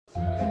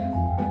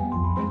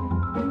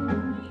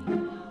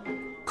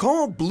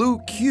Call Blue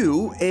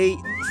Q a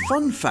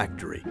fun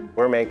factory.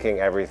 We're making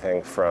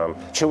everything from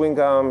chewing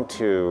gum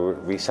to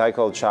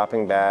recycled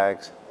shopping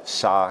bags,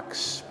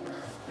 socks,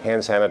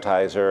 hand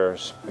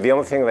sanitizers. The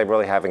only thing they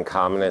really have in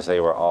common is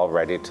they were all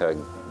ready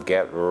to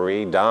get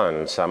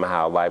redone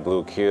somehow by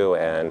Blue Q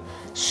and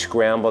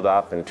scrambled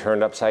up and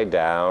turned upside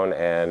down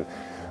and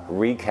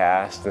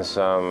recast in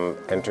some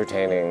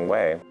entertaining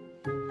way.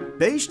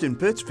 Based in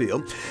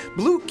Pittsfield,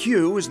 Blue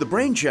Q is the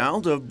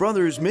brainchild of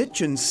brothers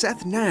Mitch and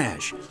Seth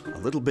Nash. A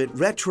little bit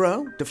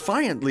retro,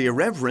 defiantly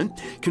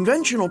irreverent,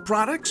 conventional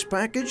products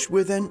packaged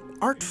with an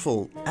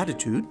artful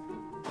attitude.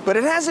 But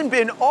it hasn't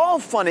been all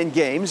fun and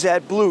games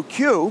at Blue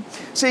Q.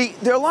 See,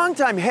 their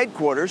longtime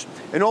headquarters,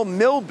 an old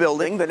mill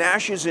building the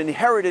Nashes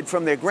inherited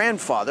from their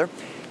grandfather,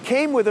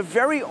 came with a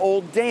very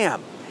old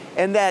dam.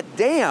 And that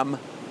dam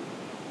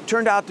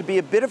turned out to be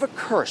a bit of a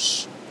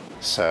curse.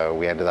 So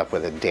we ended up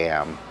with a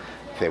dam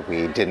that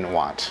we didn't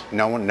want.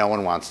 No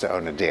one wants to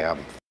own a dam.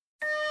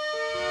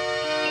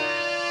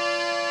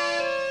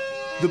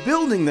 The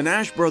building the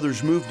Nash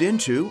brothers moved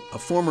into, a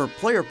former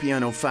player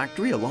piano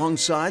factory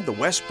alongside the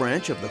west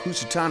branch of the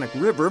Housatonic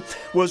River,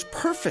 was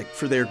perfect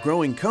for their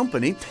growing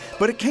company,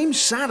 but it came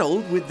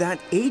saddled with that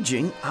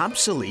aging,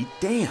 obsolete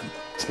dam.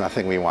 It's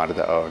nothing we wanted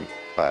to own,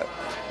 but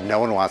no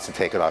one wants to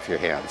take it off your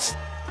hands.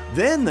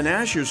 Then the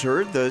Nashers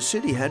heard the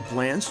city had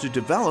plans to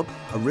develop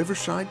a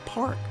riverside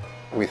park.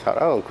 We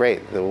thought, oh,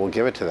 great, we'll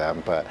give it to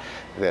them, but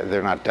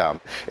they're not dumb.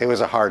 It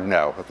was a hard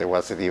no. There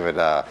wasn't even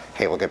a,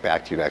 hey, we'll get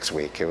back to you next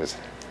week. It was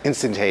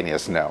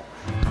instantaneous no.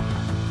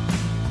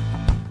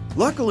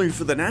 Luckily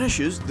for the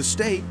Nashes, the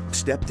state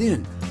stepped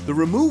in. The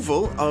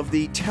removal of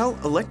the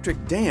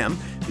Electric Dam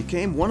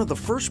became one of the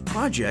first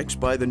projects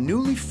by the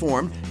newly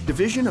formed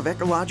Division of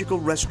Ecological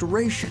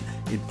Restoration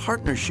in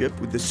partnership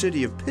with the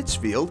city of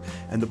Pittsfield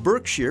and the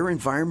Berkshire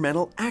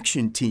Environmental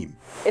Action Team.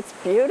 It's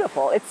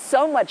beautiful. It's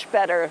so much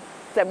better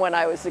than when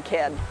I was a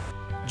kid.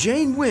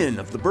 Jane Wynn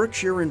of the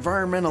Berkshire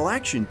Environmental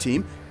Action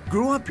Team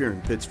grew up here in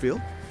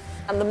Pittsfield.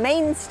 On the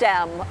main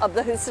stem of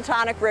the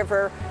Housatonic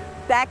River,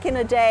 back in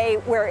a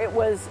day where it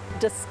was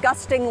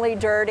disgustingly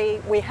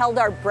dirty, we held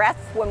our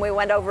breath when we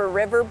went over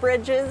river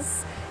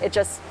bridges. It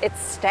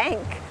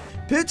stank.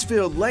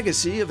 Pittsfield's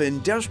legacy of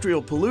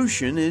industrial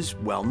pollution is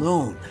well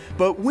known,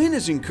 but Wynn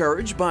is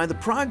encouraged by the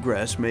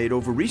progress made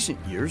over recent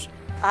years.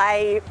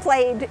 I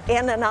played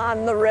in and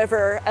on the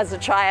river as a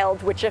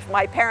child, which if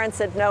my parents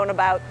had known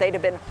about, they'd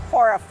have been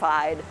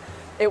horrified.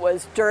 It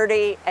was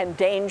dirty and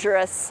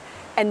dangerous,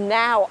 and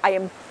now I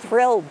am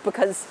thrilled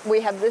because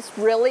we have this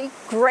really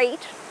great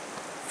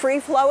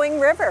free-flowing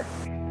river.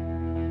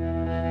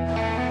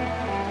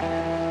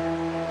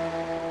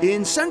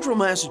 In central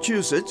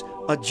Massachusetts,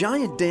 a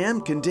giant dam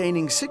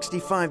containing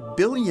 65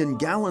 billion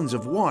gallons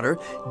of water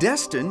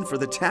destined for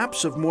the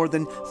taps of more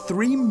than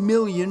 3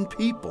 million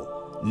people.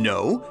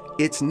 No,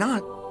 it's not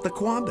the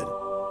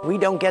Quabbin. We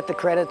don't get the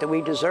credit that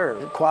we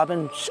deserve.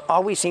 Quabbin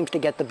always seems to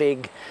get the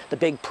big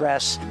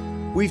press.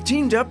 We've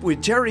teamed up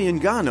with Terry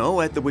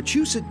Engano at the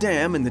Wachusett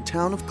Dam in the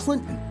town of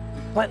Clinton.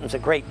 Clinton's a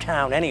great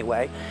town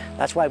anyway.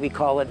 That's why we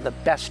call it the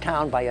best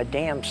town by a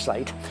dam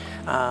site,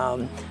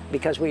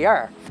 because we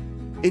are.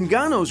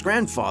 Engano's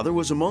grandfather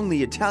was among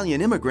the Italian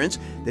immigrants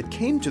that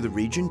came to the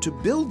region to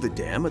build the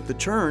dam at the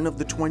turn of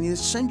the 20th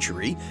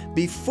century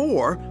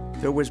before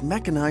there was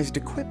mechanized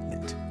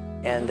equipment.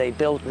 And they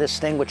built this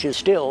thing, which is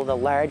still the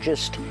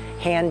largest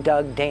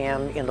hand-dug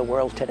dam in the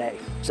world today.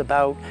 It's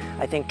about,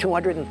 I think,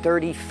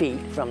 230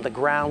 feet from the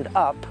ground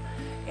up,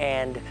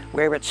 and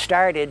where it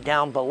started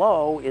down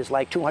below is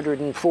like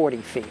 240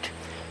 feet.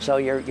 So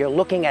you're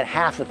looking at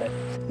half of it.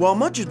 While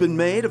much has been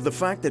made of the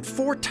fact that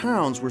 4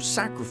 towns were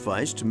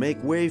sacrificed to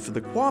make way for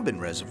the Quabbin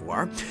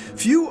Reservoir,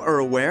 few are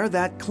aware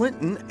that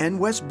Clinton and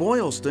West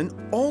Boylston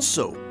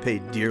also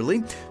paid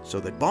dearly so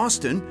that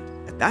Boston,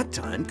 at that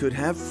time, could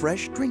have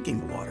fresh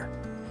drinking water.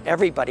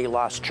 Everybody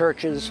lost: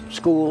 churches,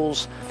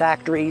 schools,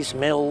 factories,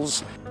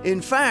 mills. In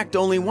fact,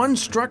 only one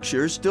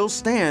structure still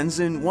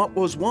stands in what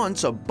was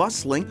once a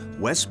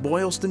bustling West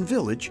Boylston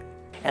village.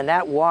 And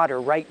that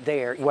water right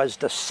there was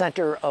the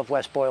center of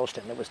West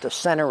Boylston. It was the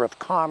center of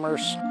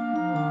commerce.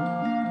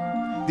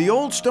 The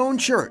old stone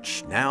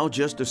church, now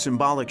just a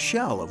symbolic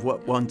shell of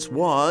what once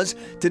was,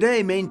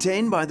 today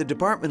maintained by the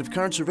Department of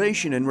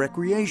Conservation and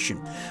Recreation.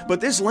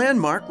 But this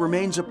landmark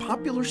remains a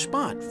popular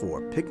spot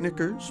for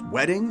picnickers,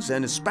 weddings,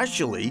 and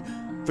especially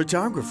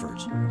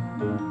photographers.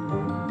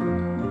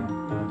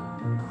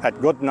 At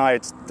good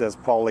nights, there's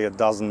probably a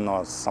dozen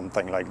or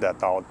something like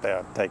that out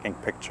there taking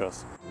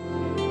pictures.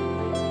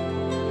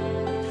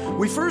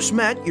 We first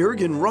met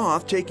Jürgen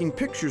Roth taking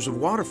pictures of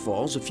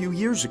waterfalls a few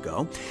years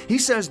ago. He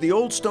says the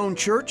Old Stone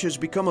Church has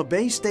become a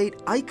Bay State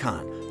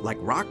icon, like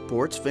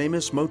Rockport's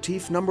famous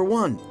Motif No.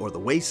 1 or the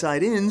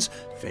Wayside Inn's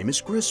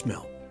famous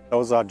gristmill.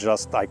 Those are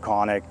just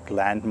iconic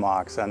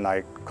landmarks, and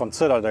I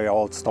consider the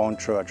Old Stone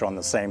Church on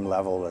the same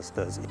level as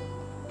this.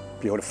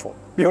 Beautiful,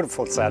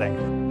 beautiful setting.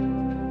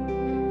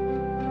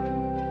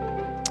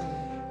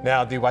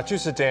 Now, the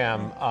Wachusett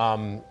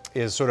Dam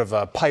is sort of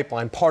a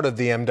pipeline, part of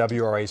the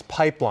MWRA's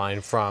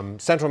pipeline from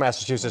central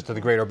Massachusetts to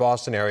the greater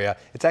Boston area.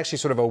 It's actually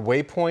sort of a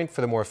waypoint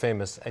for the more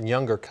famous and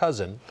younger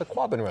cousin, the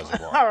Quabbin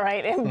Reservoir. All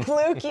right, and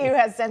Blue Q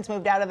has since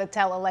moved out of the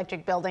Tell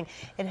Electric building.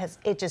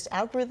 It just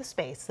outgrew the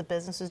space. The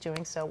business is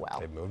doing so well.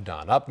 They've moved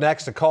on. Up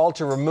next, a call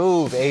to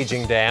remove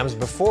aging dams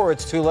before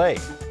it's too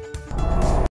late.